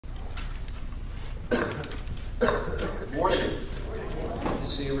Good morning. Good to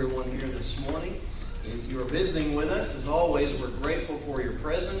see everyone here this morning. If you're visiting with us, as always, we're grateful for your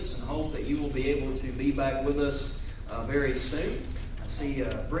presence and hope that you will be able to be back with us very soon. I see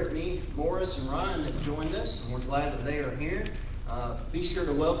Brittany, Morris, and Ryan have joined us, and we're glad that they are here. Be sure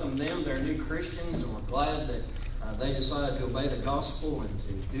to welcome them. They're new Christians, and we're glad that they decided to obey the gospel and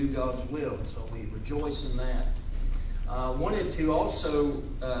to do God's will. So we rejoice in that. Wanted to also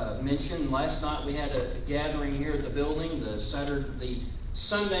mention, last night we had a gathering here at the building, the Sunday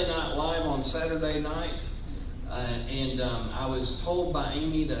Night Live on Saturday night, and I was told by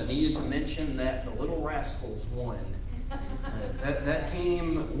Amy that I needed to mention that the Little Rascals won. That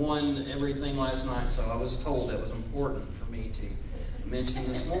team won everything last night, so I was told that was important for me to mention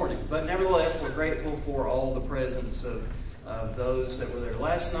this morning. But nevertheless, we're grateful for all the presence of those that were there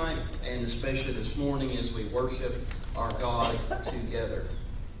last night, and especially this morning as we worship our God together.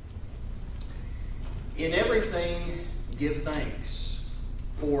 In everything, give thanks,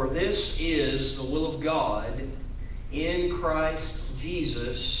 for this is the will of God in Christ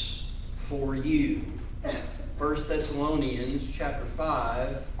Jesus for you. 1 Thessalonians chapter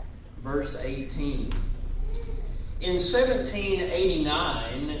 5, verse 18. In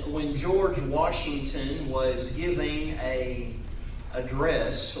 1789, when George Washington was giving an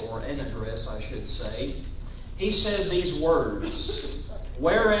address, I should say, he said these words: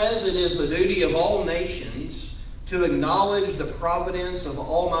 "Whereas it is the duty of all nations to acknowledge the providence of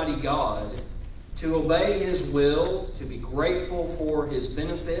Almighty God, to obey His will, to be grateful for His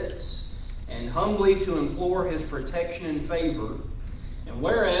benefits, and humbly to implore His protection and favor, and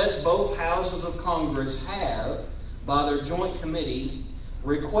whereas both houses of Congress have, by their joint committee,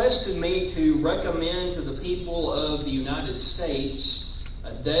 requested me to recommend to the people of the United States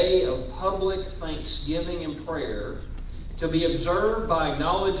a day of public thanksgiving and prayer, to be observed by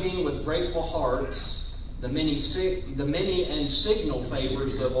acknowledging with grateful hearts the many and signal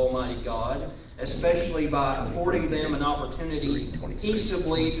favors of Almighty God, especially by affording them an opportunity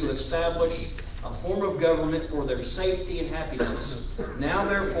peaceably to establish a form of government for their safety and happiness. Now,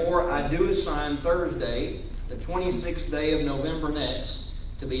 therefore, I do assign Thursday, the 26th day of November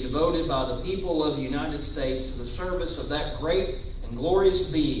next, to be devoted by the people of the United States to the service of that great and glorious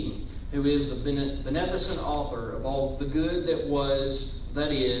being who is the beneficent author of all the good that was,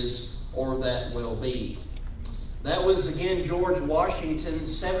 that is, or that will be." That was, again, George Washington's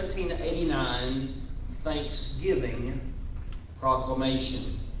 1789 Thanksgiving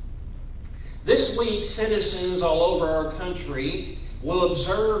Proclamation. This week, citizens all over our country will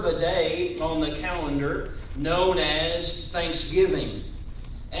observe a day on the calendar known as Thanksgiving.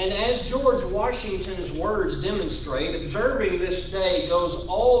 And as George Washington's words demonstrate, observing this day goes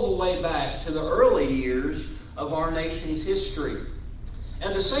all the way back to the early years of our nation's history.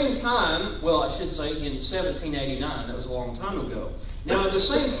 At the same time, well, I should say in 1789, that was a long time ago. Now, at the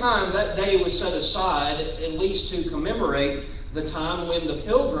same time, that day was set aside at least to commemorate the time when the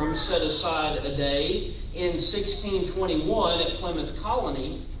Pilgrims set aside a day in 1621 at Plymouth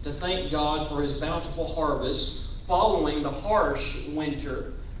Colony to thank God for His bountiful harvest following the harsh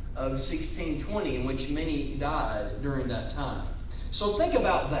winter of 1620, in which many died during that time. So think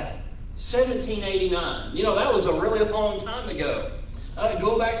about that. 1789. You know, that was a really long time ago.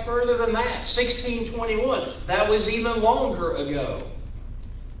 Go back further than that. 1621. That was even longer ago.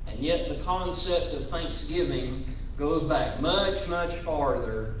 And yet the concept of Thanksgiving goes back much, much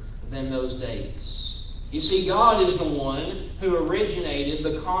farther than those dates. You see, God is the one who originated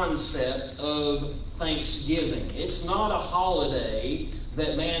the concept of Thanksgiving. It's not a holiday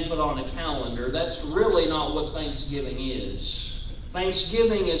that man put on a calendar. That's really not what Thanksgiving is.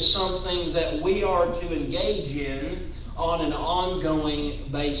 Thanksgiving is something that we are to engage in on an ongoing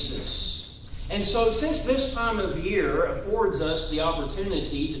basis. And so since this time of year affords us the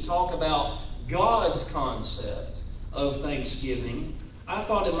opportunity to talk about God's concept of Thanksgiving, I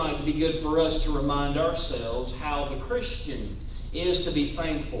thought it might be good for us to remind ourselves how the Christian is to be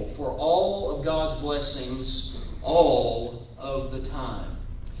thankful for all of God's blessings all of the time.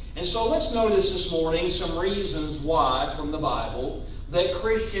 And so let's notice this morning some reasons why from the Bible that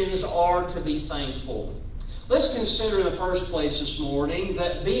Christians are to be thankful. Let's consider in the first place this morning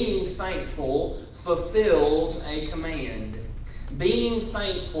that being thankful fulfills a command. Being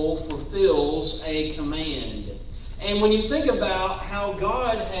thankful fulfills a command. And when you think about how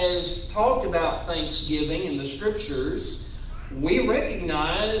God has talked about thanksgiving in the Scriptures, we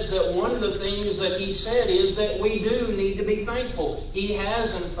recognize that one of the things that He said is that we do need to be thankful. He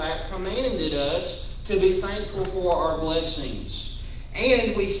has, in fact, commanded us to be thankful for our blessings.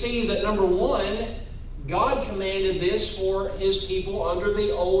 And we see that, number one, God commanded this for His people under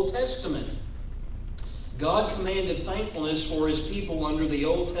the Old Testament. God commanded thankfulness for His people under the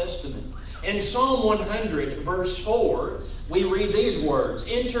Old Testament. In Psalm 100, verse 4, we read these words,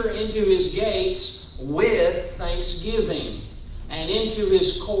 "Enter into His gates with thanksgiving, and into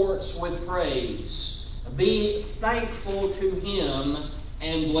His courts with praise. Be thankful to Him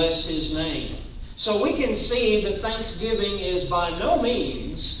and bless His name." So we can see that thanksgiving is by no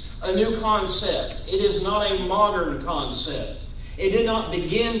means a new concept. It is not a modern concept. It did not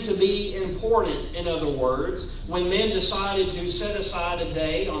begin to be important, in other words, when men decided to set aside a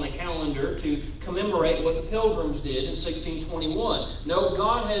day on a calendar to commemorate what the Pilgrims did in 1621. No,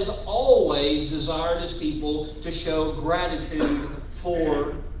 God has always desired His people to show gratitude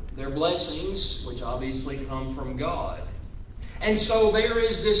for their blessings, which obviously come from God. And so there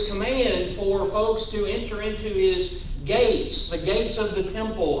is this command for folks to enter into His gates. The gates of the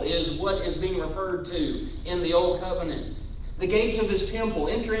temple is what is being referred to in the Old Covenant. The gates of His temple.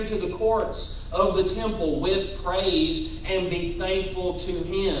 Enter into the courts of the temple with praise and be thankful to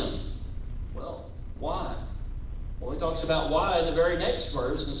Him. Well, why? Well, He talks about why in the very next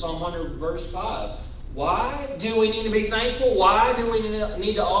verse, in Psalm 100, verse 5. Why do we need to be thankful? Why do we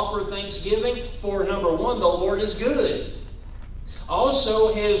need to offer thanksgiving? For number one, the Lord is good.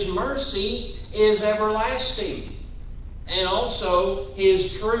 Also, His mercy is everlasting. And also,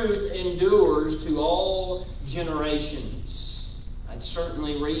 His truth endures to all generations. That's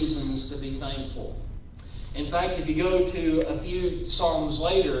certainly reasons to be thankful. In fact, if you go to a few Psalms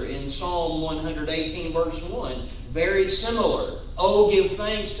later, in Psalm 118, verse 1, very similar. "Oh, give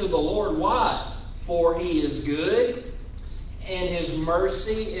thanks to the Lord." Why? "For He is good, and His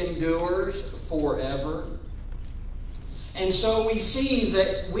mercy endures forever." And so we see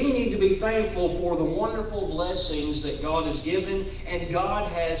that we need to be thankful for the wonderful blessings that God has given, and God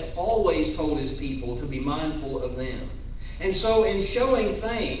has always told His people to be mindful of them. And so in showing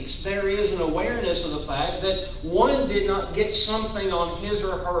thanks, there is an awareness of the fact that one did not get something on his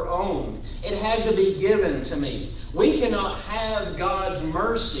or her own. It had to be given to me. We cannot have God's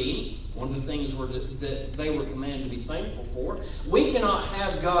mercy. One of the things that they were commanded to be thankful for. We cannot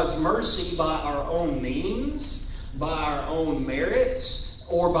have God's mercy by our own means, by our own merits,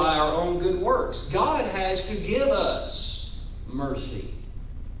 or by our own good works. God has to give us mercy.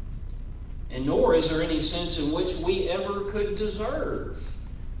 And nor is there any sense in which we ever could deserve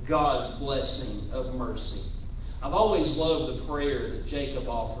God's blessing of mercy. I've always loved the prayer that Jacob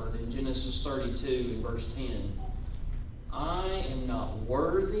offered in Genesis 32 in verse 10. "I am not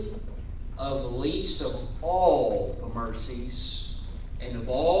worthy of the least of all the mercies and of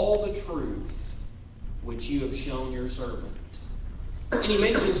all the truth which you have shown your servant." And he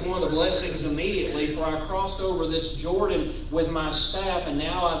mentions one of the blessings immediately, "For I crossed over this Jordan with my staff, and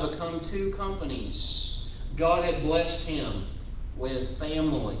now I become two companies." God had blessed him with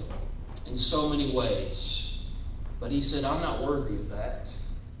family in so many ways. But he said, "I'm not worthy of that.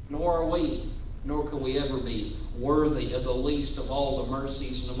 Nor are we. Nor could we ever be worthy of the least of all the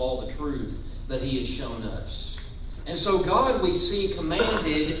mercies and of all the truth that He has shown us." And so God, we see,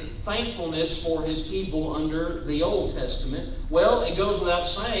 commanded thankfulness for His people under the Old Testament. Well, it goes without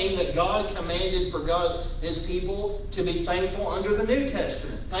saying that God commanded for His people to be thankful under the New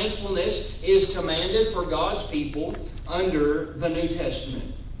Testament. Thankfulness is commanded for God's people under the New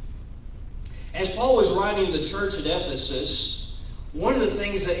Testament. As Paul was writing to the church at Ephesus, one of the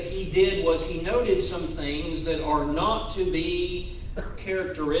things that he did was he noted some things that are not to be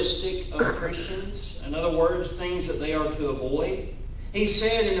characteristic of Christians. In other words, things that they are to avoid. He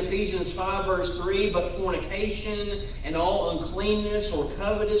said in Ephesians 5 verse 3, "But fornication and all uncleanness or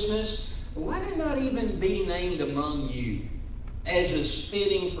covetousness, let it not even be named among you, as is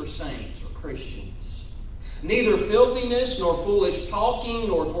fitting for saints," or Christians. "Neither filthiness, nor foolish talking,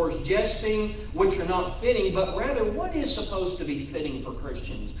 nor coarse jesting, which are not fitting, but rather what is supposed to be fitting for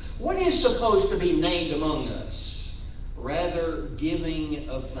Christians? What is supposed to be named among us? Rather, giving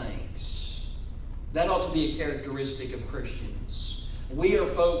of thanks." That ought to be a characteristic of Christians. We are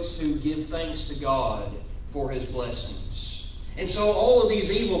folks who give thanks to God for His blessings. And so all of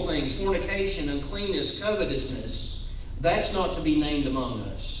these evil things, fornication, uncleanness, covetousness, that's not to be named among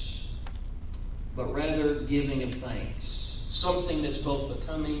us, but rather giving of thanks. Something that's both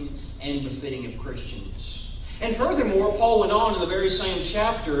becoming and befitting of Christians. And furthermore, Paul went on in the very same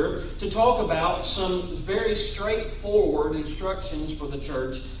chapter to talk about some very straightforward instructions for the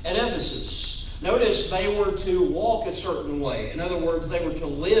church at Ephesus. Notice they were to walk a certain way. In other words, they were to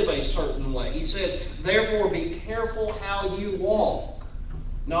live a certain way. He says, "Therefore be careful how you walk,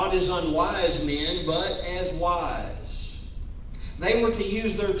 not as unwise men, but as wise." They were to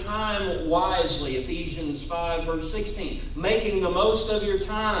use their time wisely, Ephesians 5 verse 16, making the most of your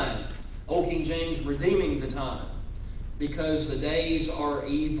time. Old King James, redeeming the time, because the days are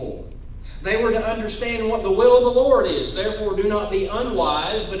evil. They were to understand what the will of the Lord is. Therefore, do not be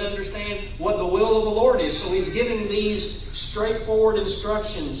unwise, but understand what the will of the Lord is. So he's giving these straightforward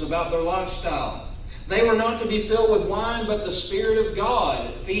instructions about their lifestyle. They were not to be filled with wine, but the Spirit of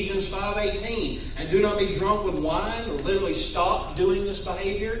God. Ephesians 5:18. And do not be drunk with wine, or literally stop doing this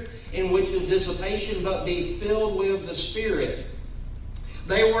behavior, in which is dissipation, but be filled with the Spirit.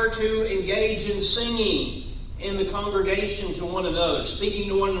 They were to engage in singing in the congregation to one another, speaking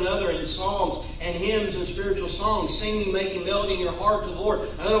to one another in psalms and hymns and spiritual songs, singing, making melody in your heart to the Lord.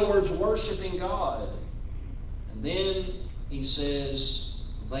 In other words, worshiping God. And then he says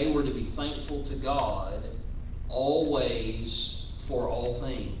they were to be thankful to God always for all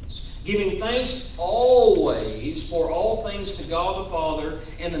things. Giving thanks always for all things to God the Father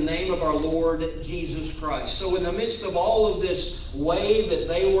in the name of our Lord Jesus Christ. So in the midst of all of this way that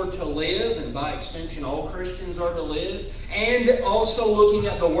they were to live, and by extension all Christians are to live, and also looking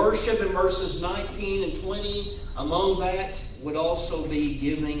at the worship in verses 19 and 20, among that would also be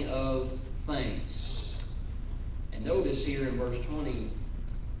giving of thanks. And notice here in verse 20,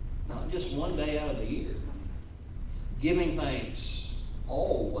 not just one day out of the year, giving thanks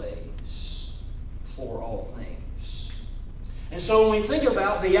always for all things. And so when we think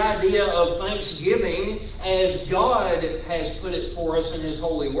about the idea of thanksgiving as God has put it for us in His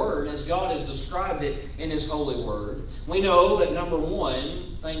holy word, as God has described it in His holy word, we know that number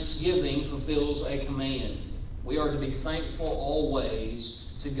one, thanksgiving fulfills a command. We are to be thankful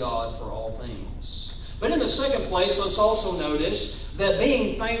always to God for all things. But in the second place, let's also notice that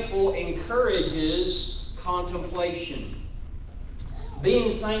being thankful encourages contemplation.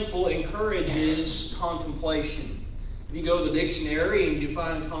 Being thankful encourages contemplation. If you go to the dictionary and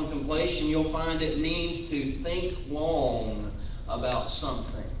define contemplation, you'll find it means to think long about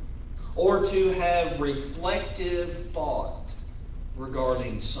something, or to have reflective thought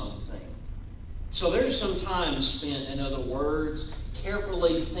regarding something. So there's some time spent, in other words,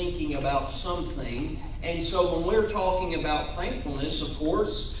 carefully thinking about something. And so when we're talking about thankfulness, of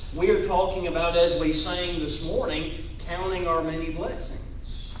course, we are talking about, as we sang this morning, counting our many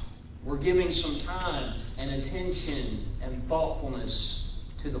blessings. We're giving some time and attention and thoughtfulness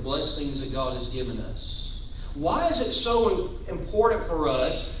to the blessings that God has given us. Why is it so important for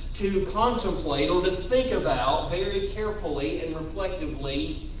us to contemplate or to think about very carefully and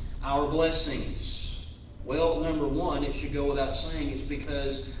reflectively our blessings? Well, number one, it should go without saying, it's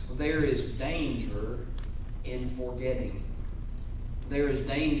because there is danger in forgetting. There is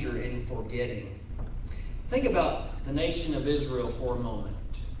danger in forgetting. Think about the nation of Israel for a moment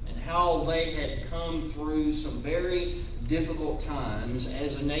and how they had come through some very difficult times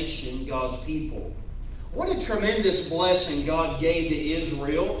as a nation, God's people. What a tremendous blessing God gave to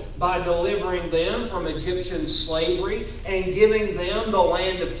Israel by delivering them from Egyptian slavery and giving them the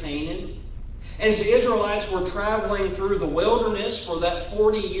land of Canaan. As the Israelites were traveling through the wilderness for that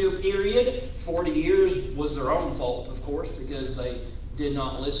 40-year period, 40 years was their own fault, of course, because they did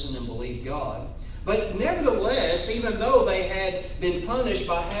not listen and believe God. But nevertheless, even though they had been punished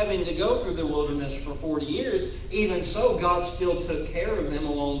by having to go through the wilderness for 40 years, even so, God still took care of them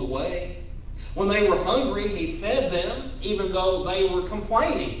along the way. When they were hungry, He fed them, even though they were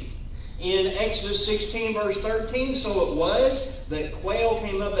complaining. In Exodus 16, verse 13, so it was that quail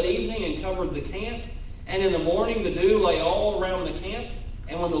came up at evening and covered the camp, and in the morning the dew lay all around the camp.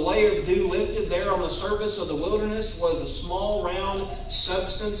 And when the layer of dew lifted, there on the surface of the wilderness was a small round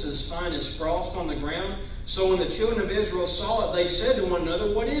substance as fine as frost on the ground. So when the children of Israel saw it, they said to one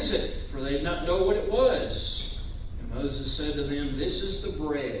another, "What is it?" For they did not know what it was. And Moses said to them, "This is the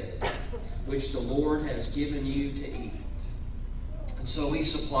bread which the Lord has given you to eat." And so He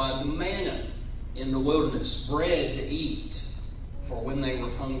supplied the manna in the wilderness, bread to eat for when they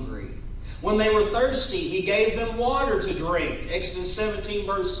were hungry. When they were thirsty, He gave them water to drink. Exodus 17,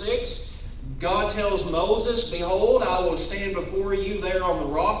 verse 6, God tells Moses, "Behold, I will stand before you there on the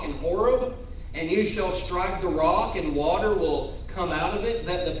rock in Horeb, and you shall strike the rock, and water will come out of it,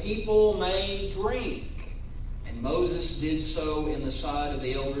 that the people may drink." And Moses did so in the sight of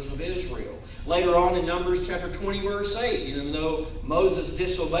the elders of Israel. Later on in Numbers chapter 20, verse 8, even though Moses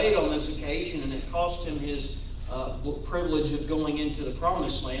disobeyed on this occasion and it cost him his privilege of going into the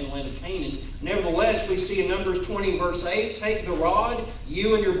promised land, the land of Canaan. Nevertheless, we see in Numbers 20, verse 8, "Take the rod,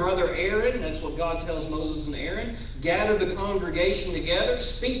 you and your brother Aaron," that's what God tells Moses and Aaron, "gather the congregation together,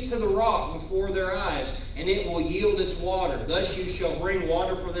 speak to the rock before their eyes, and it will yield its water. Thus you shall bring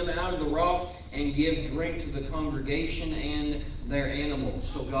water for them out of the rock, and give drink to the congregation and their animals."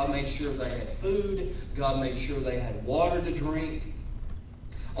 So God made sure they had food. God made sure they had water to drink.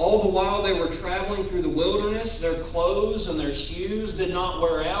 All the while they were traveling through the wilderness, their clothes and their shoes did not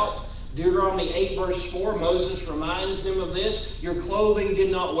wear out. Deuteronomy 8 verse 4, Moses reminds them of this. Your clothing did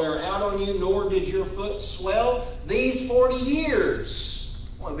not wear out on you, nor did your foot swell these 40 years.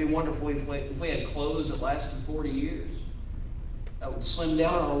 Well, it would be wonderful if we had clothes that lasted 40 years. That would slim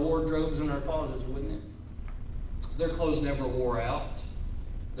down our wardrobes and our closets, wouldn't it? Their clothes never wore out.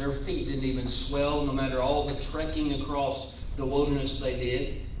 Their feet didn't even swell, no matter all the trekking across the wilderness they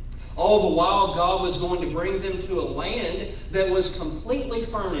did. All the while, God was going to bring them to a land that was completely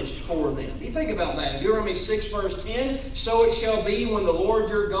furnished for them. You think about that. In Deuteronomy 6 verse 10, so it shall be when the Lord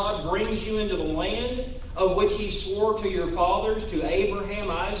your God brings you into the land of which he swore to your fathers, to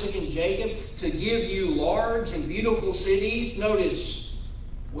Abraham, Isaac, and Jacob, to give you large and beautiful cities, notice,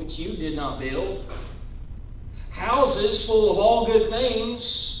 which you did not build, houses full of all good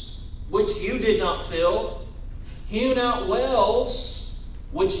things, which you did not fill, hewn out wells,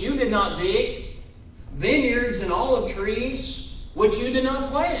 which you did not dig, vineyards and olive trees, which you did not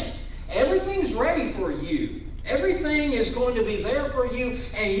plant. Everything's ready for you. Everything is going to be there for you,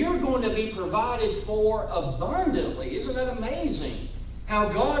 and you're going to be provided for abundantly. Isn't that amazing? How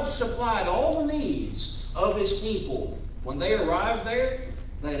God supplied all the needs of his people. When they arrived there,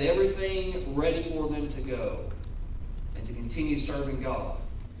 they had everything ready for them to go and to continue serving God.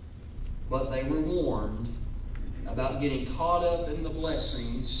 But they were warned about getting caught up in the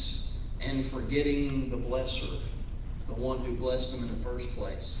blessings and forgetting the blesser, the one who blessed them in the first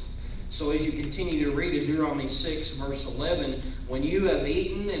place. So as you continue to read in Deuteronomy 6 verse 11, when you have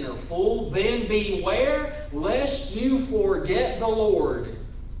eaten and are full, then beware lest you forget the Lord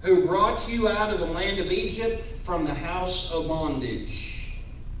who brought you out of the land of Egypt from the house of bondage.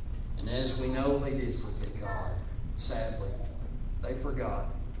 And as we know, they did forget God, sadly. They forgot.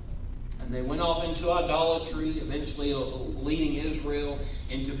 And they went off into idolatry, eventually leading Israel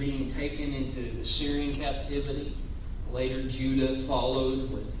into being taken into Assyrian captivity. Later, Judah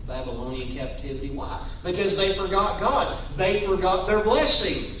followed with Babylonian captivity. Why? Because they forgot God. They forgot their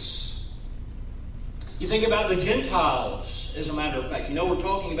blessings. You think about the Gentiles, as a matter of fact. You know, we're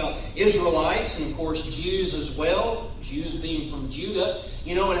talking about Israelites and, of course, Jews as well. Jews being from Judah.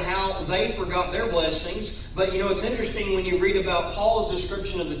 You know, and how they forgot their blessings. But, you know, it's interesting when you read about Paul's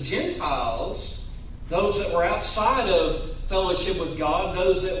description of the Gentiles, those that were outside of fellowship with God,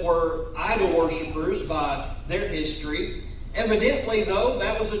 those that were idol worshippers by their history. Evidently, though,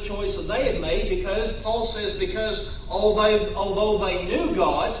 that was a choice that they had made, because Paul says, because although they knew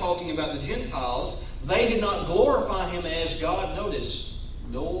God, talking about the Gentiles, they did not glorify him as God, notice,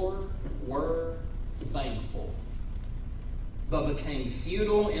 nor were thankful, but became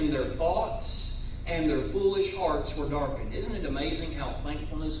futile in their thoughts, and their foolish hearts were darkened. Isn't it amazing how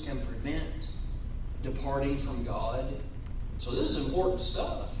thankfulness can prevent departing from God? So this is important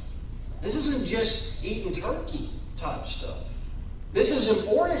stuff. This isn't just eating turkey type stuff. This is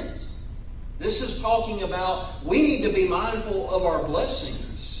important. This is talking about we need to be mindful of our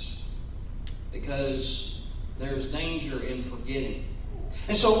blessings, because there's danger in forgetting.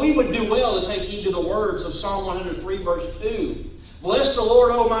 And so we would do well to take heed to the words of Psalm 103 verse 2. Bless the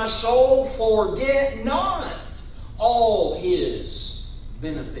Lord, O my soul, forget not all his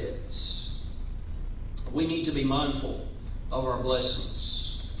benefits. We need to be mindful of our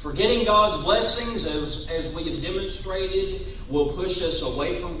blessings. Forgetting God's blessings, as we have demonstrated, will push us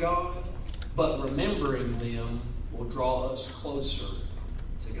away from God, but remembering them will draw us closer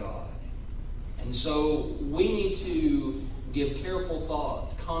to God. And so we need to give careful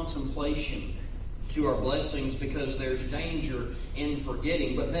thought, contemplation to our blessings, because there's danger in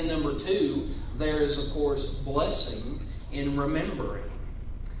forgetting. But then number two, there is, of course, blessing in remembering.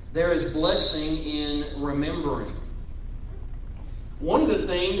 There is blessing in remembering. One of the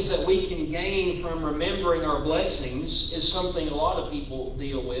things that we can gain from remembering our blessings is something a lot of people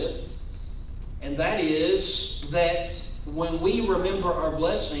deal with, and that is that when we remember our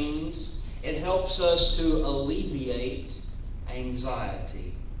blessings, it helps us to alleviate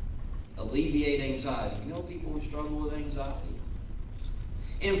anxiety. Alleviate anxiety. You know people who struggle with anxiety?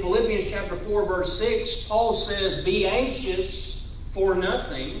 In Philippians chapter 4, verse 6, Paul says, be anxious for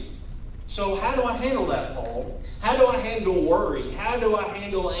nothing. So how do I handle that, Paul? How do I handle worry? How do I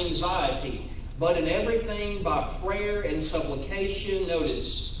handle anxiety? But in everything by prayer and supplication,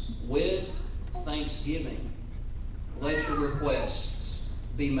 notice, with thanksgiving, let your requests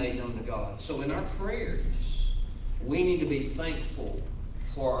be made known to God. So in our prayers, we need to be thankful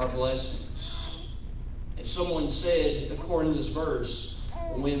for our blessings. And someone said, according to this verse,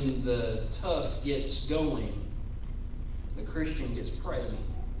 when the tough gets going, the Christian gets praying.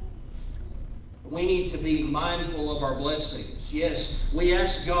 We need to be mindful of our blessings. Yes, we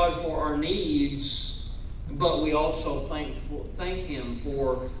ask God for our needs, but we also thank Him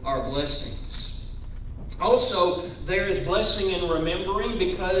for our blessings. Also, there is blessing in remembering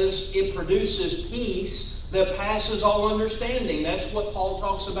because it produces peace that passes all understanding. That's what Paul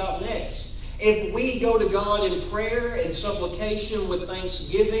talks about next. If we go to God in prayer and supplication with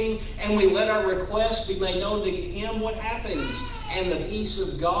thanksgiving, and we let our requests be made known to Him, what happens? And the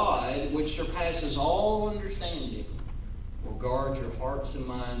peace of God, which surpasses all understanding, will guard your hearts and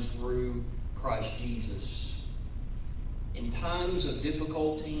minds through Christ Jesus. In times of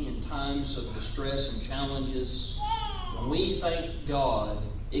difficulty, in times of distress and challenges, when we thank God,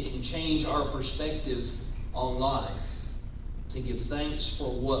 it can change our perspective on life to give thanks for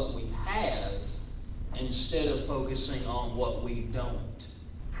what we have instead of focusing on what we don't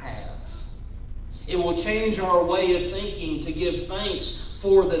have. It will change our way of thinking to give thanks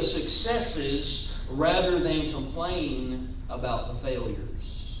for the successes rather than complain about the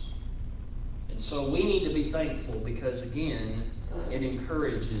failures. And so we need to be thankful because, again, it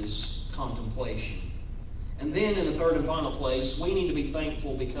encourages contemplation. And then in the third and final place, we need to be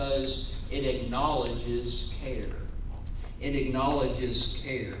thankful because it acknowledges care. It acknowledges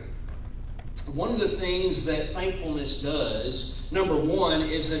care. One of the things that thankfulness does, number one,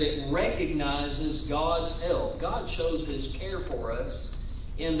 is that it recognizes God's help. God shows His care for us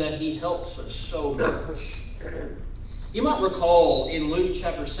in that He helps us so much. You might recall in Luke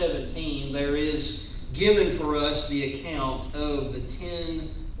chapter 17, there is given for us the account of the 10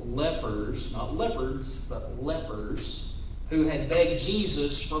 lepers, not leopards, but lepers, who had begged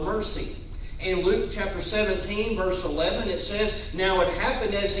Jesus for mercy. In Luke chapter 17, verse 11, it says, "Now it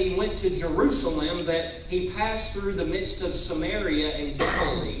happened as He went to Jerusalem that He passed through the midst of Samaria and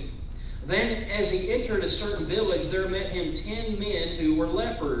Galilee. Then as He entered a certain village, there met Him 10 men who were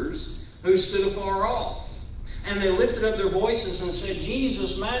lepers, who stood afar off. And they lifted up their voices and said,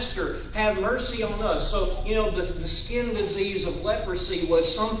 'Jesus, Master, have mercy on us.'" So, the skin disease of leprosy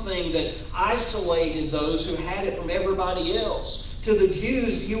was something that isolated those who had it from everybody else. To the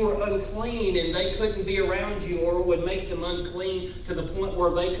Jews, you were unclean and they couldn't be around you, or it would make them unclean to the point where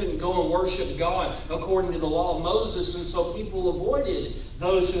they couldn't go and worship God according to the law of Moses. And so people avoided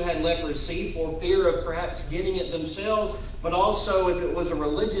those who had leprosy for fear of perhaps getting it themselves, but also if it was a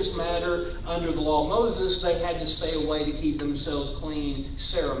religious matter under the law of Moses, they had to stay away to keep themselves clean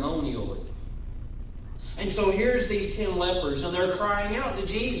ceremonially. And so here's these 10 lepers, and they're crying out to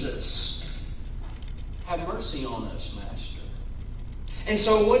Jesus, "Have mercy on us, Master." And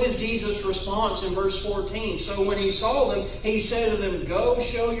so what is Jesus' response in verse 14? "So when He saw them, He said to them, 'Go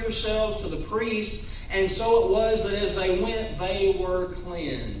show yourselves to the priests.' And so it was that as they went, they were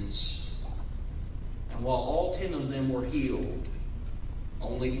cleansed. And while all 10 of them were healed,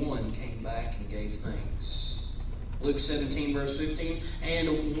 only one came back and gave thanks." Luke 17, verse 15,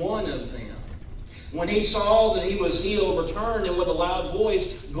 "And one of them, when he saw that he was healed, returned and with a loud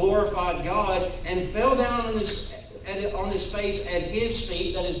voice glorified God and fell down on his face at His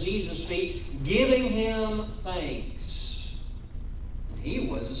feet," that is Jesus' feet, "giving Him thanks." And he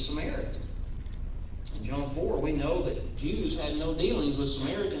was a Samaritan. In John 4, we know that Jews had no dealings with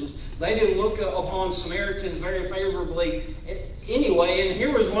Samaritans. They didn't look upon Samaritans very favorably anyway. And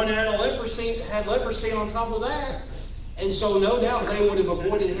here was one that had leprosy on top of that. And so no doubt they would have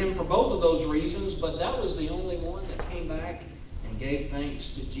avoided him for both of those reasons, but that was the only one that came back and gave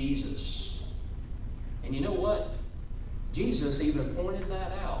thanks to Jesus. And you know what? Jesus even pointed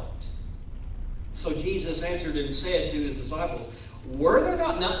that out. So Jesus answered and said to His disciples, "Were there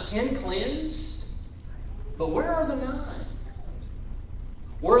not 10 cleansed? But where are the 9?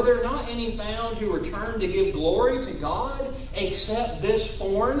 Were there not any found who returned to give glory to God except this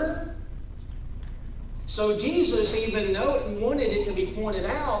foreigner?" So Jesus even wanted it to be pointed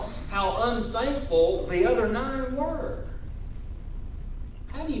out how unthankful the other 9 were.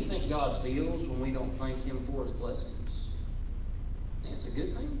 How do you think God feels when we don't thank Him for His blessings? It's a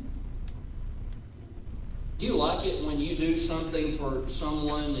good thing. Do you like it when you do something for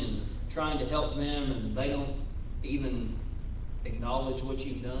someone and trying to help them and they don't even acknowledge what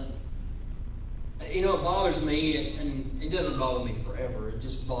you've done? It bothers me, and it doesn't bother me forever. It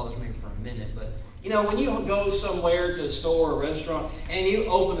just bothers me for a minute. But, when you go somewhere to a store or a restaurant and you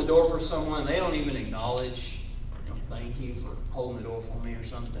open the door for someone, they don't even acknowledge, thank you for holding the door for me or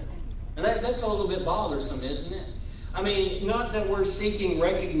something. And that's a little bit bothersome, isn't it? I mean, not that we're seeking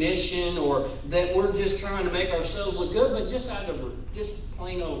recognition or that we're just trying to make ourselves look good, but just out of just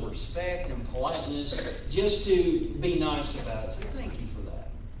plain old respect and politeness, just to be nice about it. So thank you for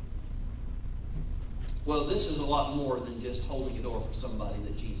that. Well, this is a lot more than just holding a door for somebody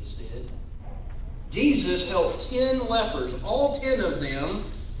that Jesus did. Jesus helped 10 lepers, all 10 of them.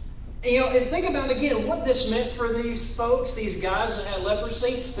 And think about, again, what this meant for these folks, these guys that had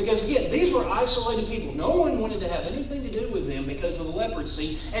leprosy. Because, again, these were isolated people. No one wanted to have anything to do with them because of the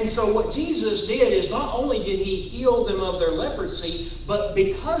leprosy. And so what Jesus did is not only did he heal them of their leprosy, but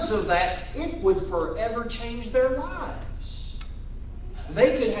because of that, it would forever change their lives.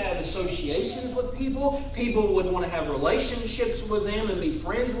 They could have associations with people. People would want to have relationships with them and be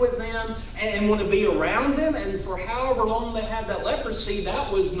friends with them and want to be around them. And for however long they had that leprosy, that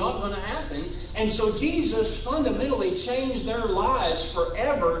was not going to happen. And so Jesus fundamentally changed their lives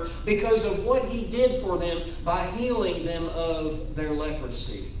forever because of what he did for them by healing them of their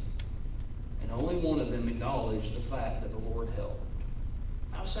leprosy. And only one of them acknowledged the fact that the Lord helped.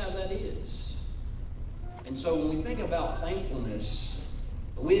 How sad that is. And so when we think about thankfulness,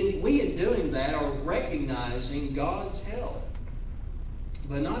 we in doing that are recognizing God's help.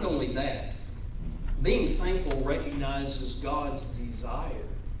 But not only that, being thankful recognizes God's desire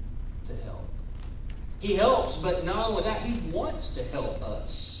to help. He helps, but not only that, he wants to help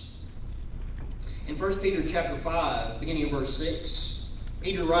us. In 1 Peter chapter 5, beginning of verse 6,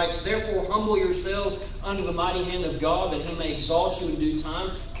 Peter writes, "Therefore humble yourselves under the mighty hand of God, that he may exalt you in due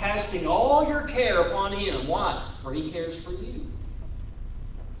time, casting all your care upon him." Why? For he cares for you.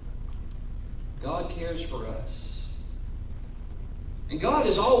 God cares for us. And God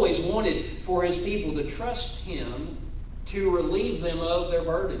has always wanted for his people to trust him to relieve them of their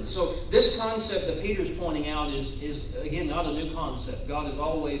burdens. So this concept that Peter's pointing out is again, not a new concept. God has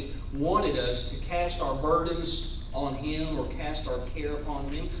always wanted us to cast our burdens on him or cast our care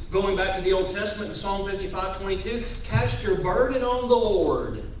upon him. Going back to the Old Testament in Psalm 55:22, "Cast your burden on the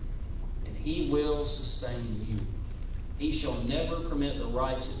Lord, and he will sustain you. He shall never permit the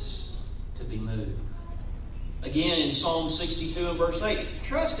righteous to be moved." Again, in Psalm 62 and verse 8,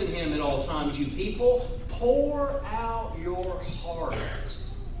 "Trust in him at all times, you people. Pour out your heart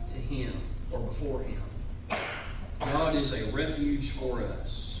to him," or before him. God is a refuge for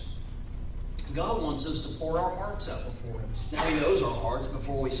us. God wants us to pour our hearts out before him. Now, he knows our hearts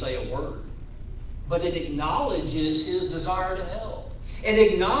before we say a word. But it acknowledges his desire to help. It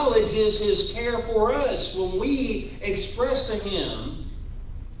acknowledges his care for us when we express to him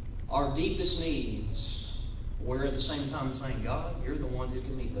our deepest needs. We're at the same time saying, "God, you're the one who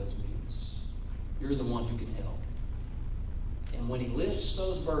can meet those needs. You're the one who can help." And when he lifts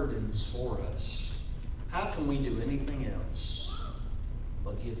those burdens for us, how can we do anything else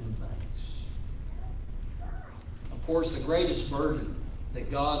but give him thanks? Of course, the greatest burden that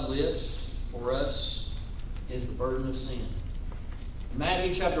God lifts for us is the burden of sin. In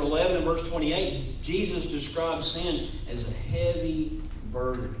Matthew chapter 11 and verse 28, Jesus describes sin as a heavy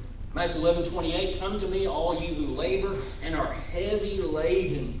burden. Matthew 11:28, "Come to me, all you who labor and are heavy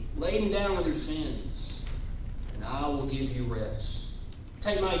laden down with your sins, and I will give you rest.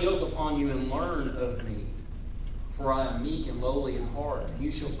 Take my yoke upon you and learn of me, for I am meek and lowly in heart, and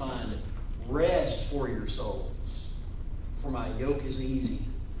you shall find rest for your souls. For my yoke is easy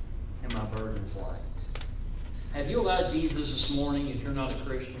and my burden is light." Have you allowed Jesus this morning, if you're not a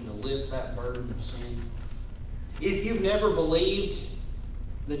Christian, to lift that burden of sin? If you've never believed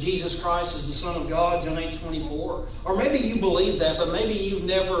that Jesus Christ is the Son of God, John 8:24. Or maybe you believe that, but maybe you've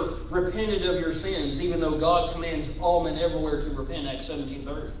never repented of your sins, even though God commands all men everywhere to repent, Acts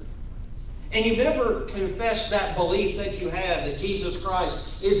 17:30. And you've never confessed that belief that you have, that Jesus Christ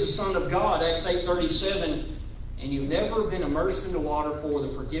is the Son of God, Acts 8:37. And you've never been immersed into water for the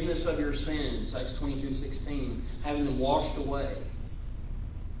forgiveness of your sins, Acts 22:16, having them washed away.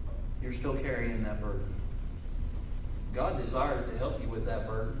 You're still carrying that burden. God desires to help you with that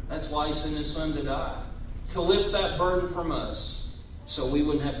burden. That's why he sent his Son to die, to lift that burden from us so we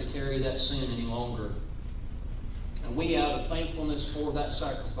wouldn't have to carry that sin any longer. And we, out of thankfulness for that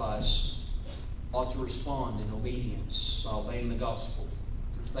sacrifice, ought to respond in obedience by obeying the gospel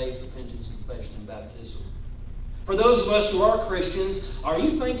through faith, repentance, confession, and baptism. For those of us who are Christians, are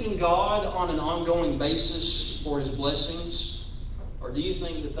you thanking God on an ongoing basis for his blessings? Or do you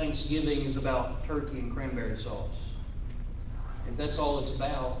think that Thanksgiving is about turkey and cranberry sauce? If that's all it's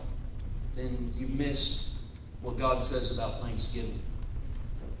about, then you've missed what God says about Thanksgiving.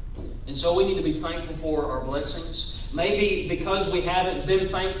 And so we need to be thankful for our blessings. Maybe because we haven't been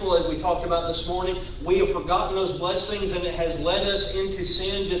thankful, as we talked about this morning, we have forgotten those blessings and it has led us into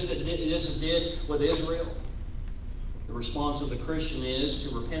sin just as it did with Israel. The response of the Christian is to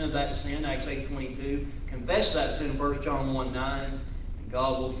repent of that sin, Acts 8:22, confess that sin, 1 John 1:9, and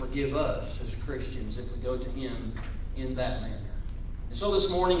God will forgive us as Christians if we go to him in that manner. And so this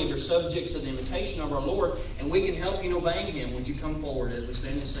morning, if you're subject to the invitation of our Lord, and we can help you in obeying Him, would you come forward as we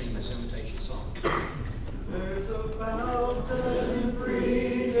stand and sing this invitation song? There's a fountain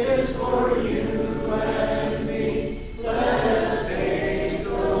free, it's for you and me. Let us haste,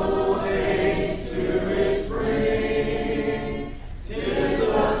 oh haste to its spring. 'Tis a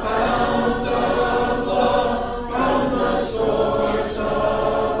fount of love from the source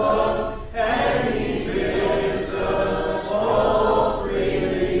above, and He bids us all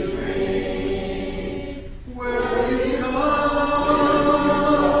freely drink. Will you come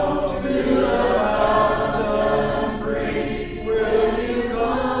to the fountain free? Will you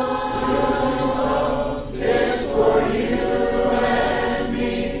come? 'Tis for you and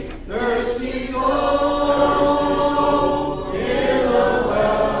me, thirsty soul. Hear the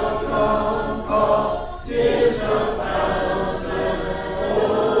welcome call. 'Tis a fountain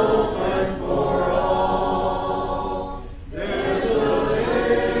open for all. There's a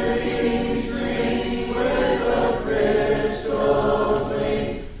living stream with a crystal gleam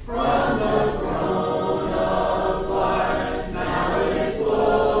from the throne of life. Now it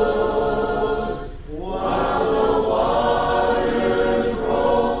flows while the waters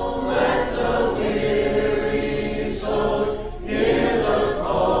roll. Let the weary soul hear the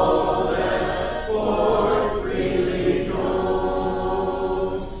call that forth freely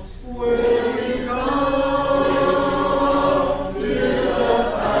goes. Will you come to the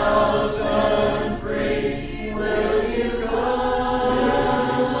fountain free? Will you come?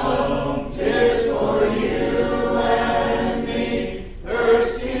 'Tis for you and me,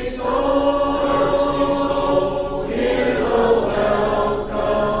 thirsty soul. Hear the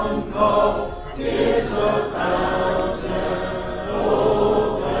welcome call. 'Tis a fountain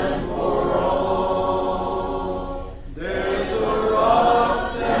open for all. There's a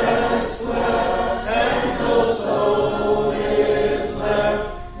rock that's cleft, and no soul is left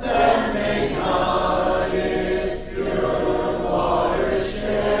that may not its pure waters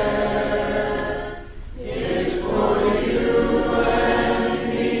share. 'Tis for you and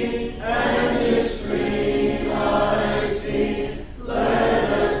me, and its stream I see. Let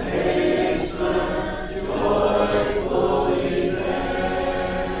us hasten joyfully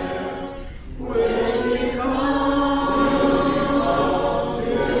there. Will you come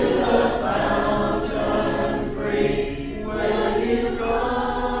to the fountain free? Will you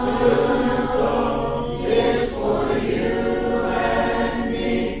come? 'Tis for you and me,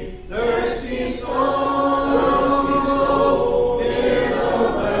 thirsty soul. Hear the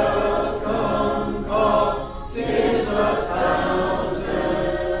welcome call. 'Tis a fountain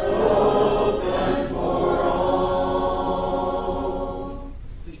open for all.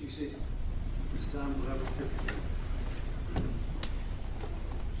 Please be seated. This time we'll have a scripture.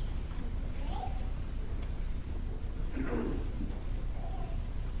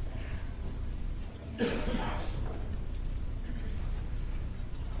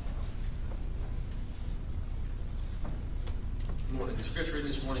 Good morning. The scripture reading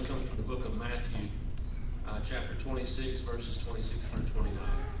this morning comes from the book of Matthew, chapter 26, verses 26 through 29.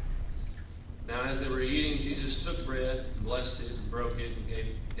 Now as they were eating, Jesus took bread, and blessed it, and broke it, and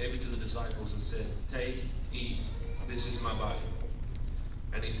gave it to the disciples, and said, "Take, eat, this is my body."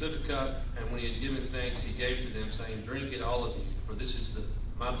 And he took a cup, and when he had given thanks, he gave it to them, saying, "Drink it, all of you, for this is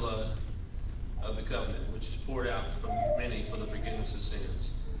my blood of the covenant, which is poured out for many for the forgiveness of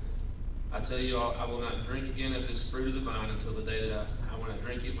sins. I tell you, I will not drink again of this fruit of the vine until the day that I when I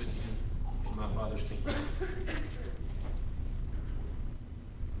drink it with you in my Father's kingdom."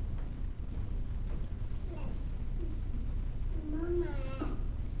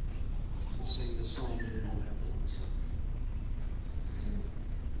 We'll sing this song and then we'll have the one song.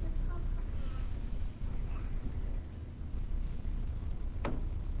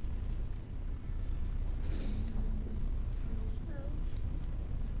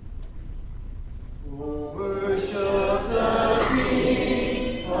 Oh, worship the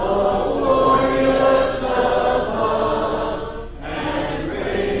King, all glorious above.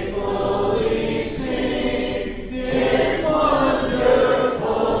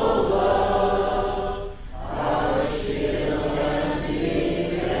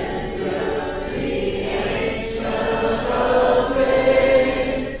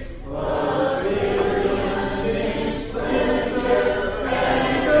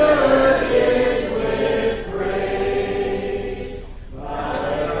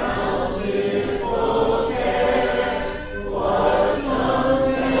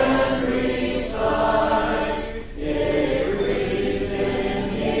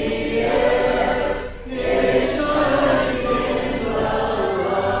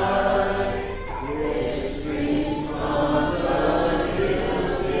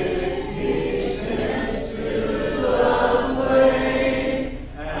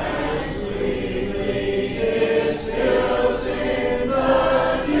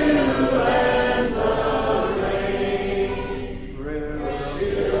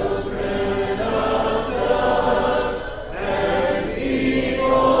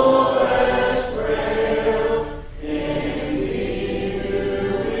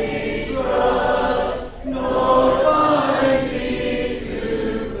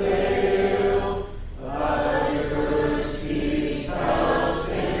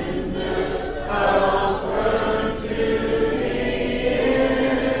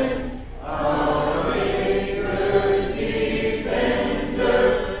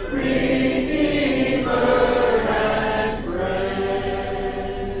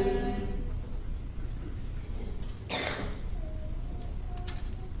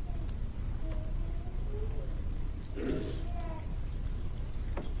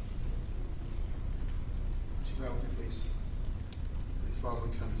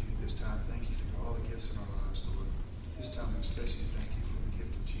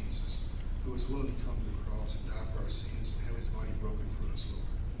 who was willing to come to the cross and die for our sins and have his body broken for us, Lord.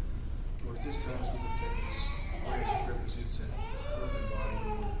 Lord, at this time as we take this bread which represents that broken body,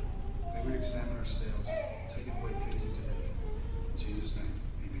 Lord, may we examine ourselves and take it away pleasing to thee. In Jesus' name,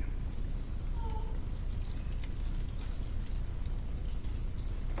 amen.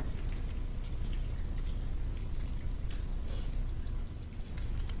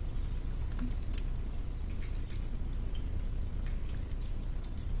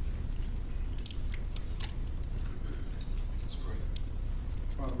 Let's pray.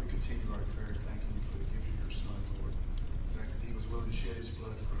 Father, we continue our prayer, thanking you for the gift of your Son, Lord. The fact that he was willing to shed his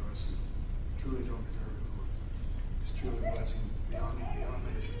blood for us and truly don't deserve it, Lord. It's truly a blessing beyond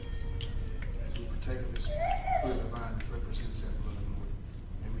measure. As we partake of this fruit of the vine which represents that blood, Lord,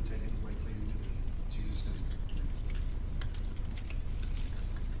 may we take it away pleasing to thee. In Jesus' name, amen.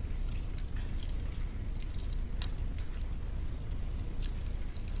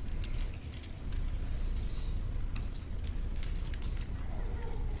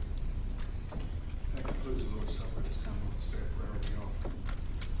 That concludes the Lord's Supper. This time we'll say a prayer over the offering.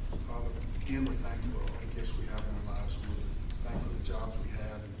 Father, again, we're thankful for all the gifts we have in our lives, Lord. We're thankful for the jobs we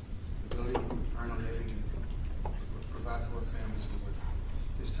have and the ability to earn a living and provide for our families, Lord.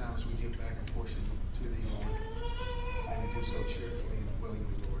 This time as we give back a portion to thee, Lord, may we do so cheerfully and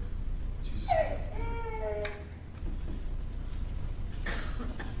willingly, Lord. In Jesus' name, amen.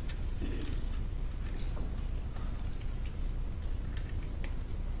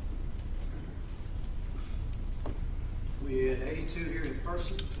 We had 82 here in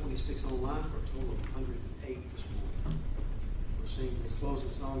person, 26 online, for a total of 108 this morning. We'll sing this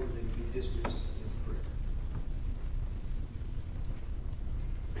closing song and then be dismissed in prayer.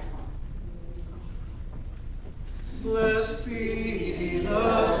 Blessed be the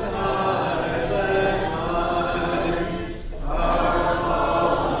time that binds our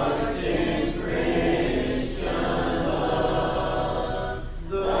hearts in Christian love,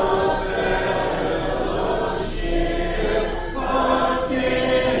 the fellowship of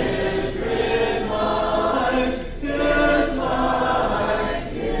kindred minds is like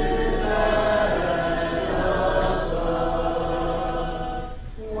to that of love.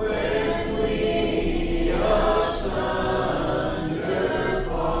 When we asunder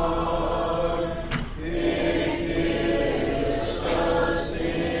part, it gives us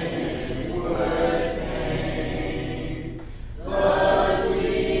inward pain, but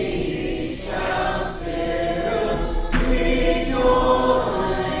we shall still be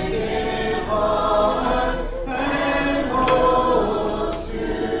joined in heart and hope to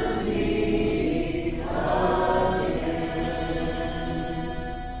meet again.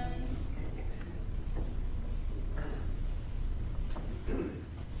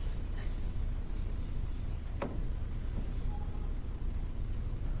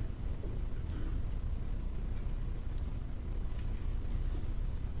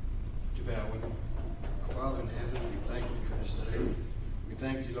 Would you bow with me? Our Father in heaven, we thank you for this day. We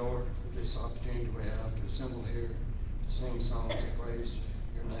thank you, Lord, for this opportunity we have to assemble here, to sing songs of praise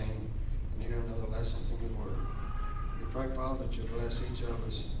your name, and hear another lesson from your word. We pray, Father, that you bless each of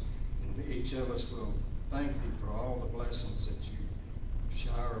us, and each of us will thank thee for all the blessings that you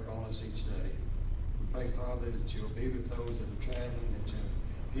shower upon us each day. We pray, Father, that you'll be with those that are traveling, that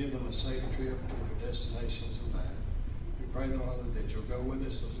you'll give them a safe trip to their destinations and back. We pray, Father, that you'll go with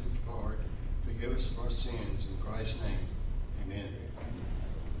us as we depart. Forgive us of our sins. In Christ's name, amen.